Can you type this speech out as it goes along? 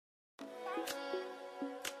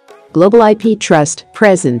Global IP Trust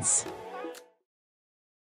presents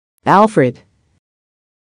Alfred.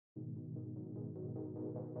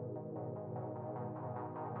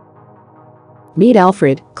 Meet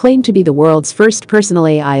Alfred, claimed to be the world's first personal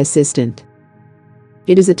AI assistant.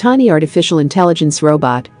 It is a tiny artificial intelligence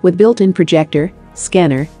robot with built-in projector,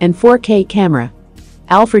 scanner, and 4K camera.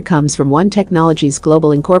 Alfred comes from One Technologies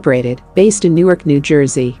Global Incorporated, based in Newark, New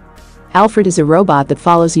Jersey. Alfred is a robot that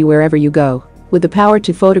follows you wherever you go, with the power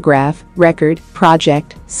to photograph, record,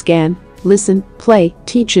 project, scan, listen, play,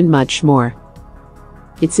 teach, and much more.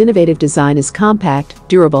 Its innovative design is compact,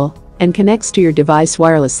 durable, and connects to your device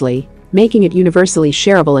wirelessly, making it universally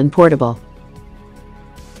shareable and portable.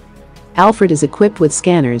 Alfred is equipped with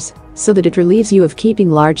scanners, so that it relieves you of keeping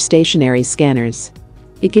large stationary scanners.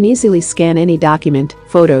 It can easily scan any document,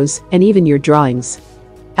 photos, and even your drawings.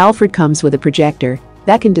 Alfred comes with a projector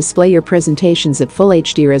that can display your presentations at full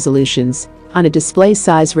HD resolutions, on a display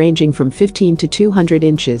size ranging from 15 to 200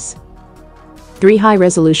 inches. 3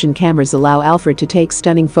 high-resolution cameras allow Alfred to take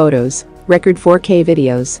stunning photos, record 4K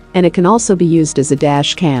videos, and it can also be used as a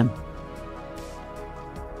dash cam.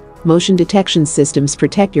 Motion detection systems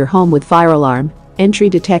protect your home with fire alarm, entry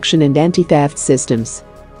detection, and anti-theft systems.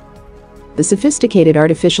 The sophisticated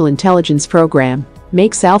artificial intelligence program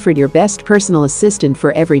makes Alfred your best personal assistant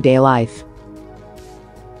for everyday life.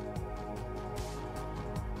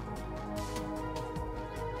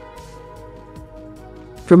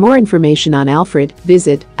 For more information on Alfred,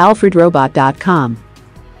 visit alfredrobot.com.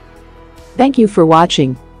 Thank you for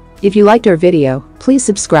watching. If you liked our video, please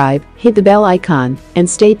subscribe, hit the bell icon, and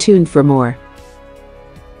stay tuned for more.